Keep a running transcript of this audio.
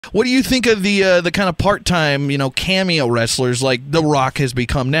What do you think of the kind of part-time, cameo wrestlers like The Rock has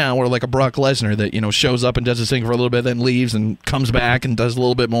become now, or like a Brock Lesnar that, shows up and does his thing for a little bit, then leaves and comes back and does a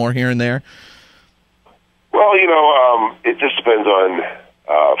little bit more here and there? Well, it just depends on,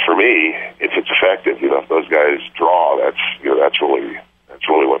 for me, if it's effective. If those guys draw, that's really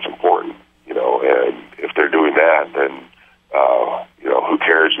what's important. And if they're doing that, then who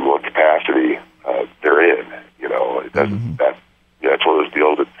cares in what capacity they're in? It doesn't. That's one of those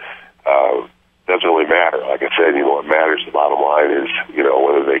deals that doesn't really matter. Like I said, what matters, the bottom line is,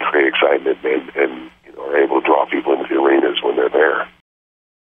 whether they create excitement and are able to draw people into the arenas when they're there.